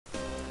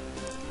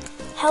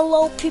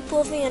Hello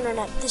people of the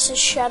internet, this is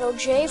Shadow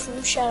J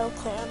from Shadow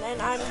Clan, and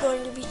I'm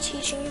going to be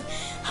teaching you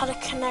how to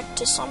connect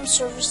to some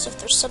servers if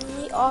they're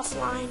suddenly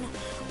offline,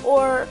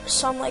 or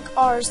some like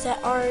ours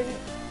that aren't,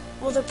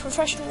 well, they're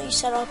professionally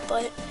set up,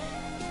 but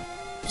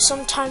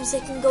sometimes they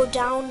can go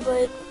down,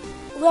 but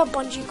we have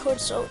bungeecord,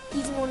 so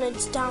even when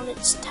it's down,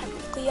 it's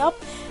technically up,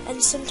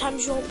 and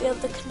sometimes you won't be able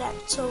to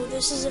connect, so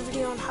this is a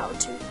video on how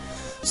to.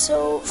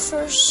 So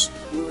first,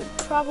 you would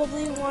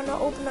probably want to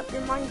open up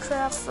your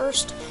Minecraft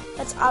first.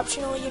 That's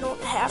optional, you don't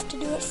have to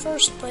do it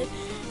first, but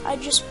I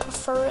just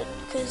prefer it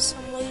because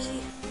I'm lazy.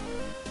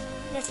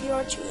 And if you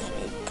are too, then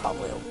you'd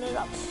probably open it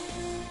up.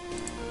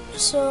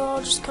 So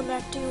I'll just come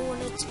back to you when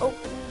it's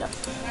opened up.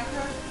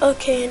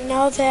 Okay, and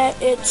now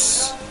that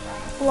it's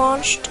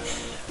launched,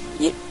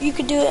 you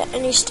could do it at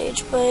any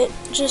stage, but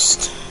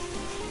just,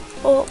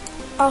 well,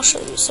 I'll show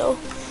you. So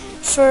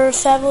for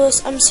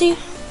Fabulous MC,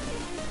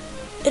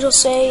 it'll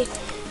say,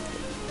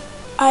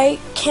 I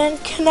can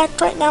connect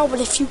right now, but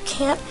if you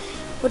can't,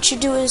 what you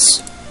do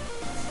is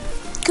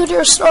go to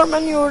your start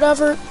menu or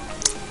whatever.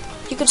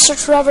 You could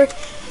search wherever,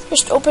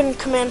 just open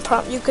command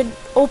prompt. You could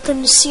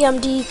open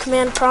CMD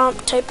command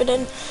prompt, type it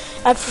in.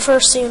 I prefer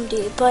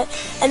CMD,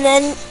 and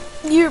then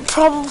you're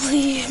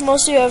probably,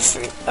 most of you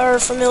are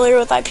familiar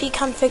with IP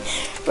config.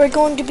 We're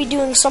going to be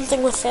doing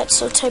something with that,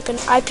 so type in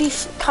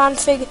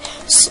ipconfig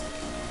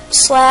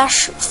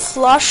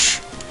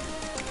 /flush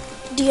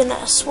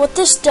DNS. What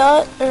this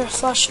does, or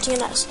flush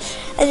DNS,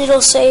 and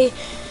it'll say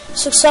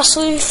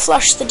successfully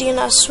flush the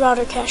DNS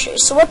router cache.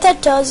 So what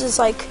that does is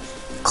like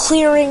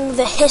clearing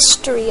the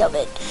history of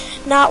it,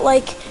 not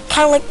like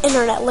kind of like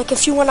internet. Like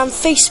if you went on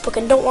Facebook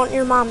and don't want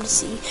your mom to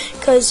see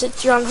because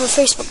you're on her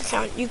Facebook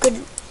account, you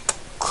could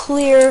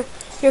clear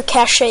your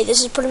cache.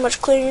 This is pretty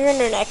much clearing your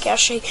internet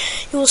cache.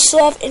 You will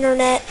still have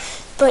internet,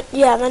 but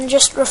yeah, then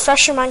just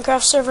refresh your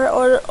Minecraft server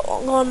or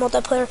go on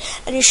multiplayer,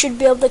 and you should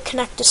be able to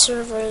connect to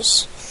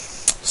servers.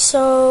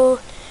 So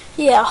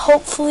yeah,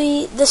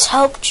 hopefully this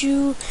helped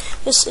you.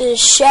 This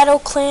is Shadow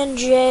Clan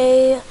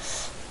J.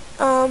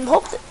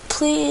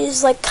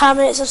 Please like,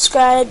 comment,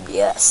 subscribe.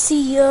 Yeah,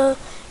 see ya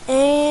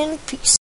and peace.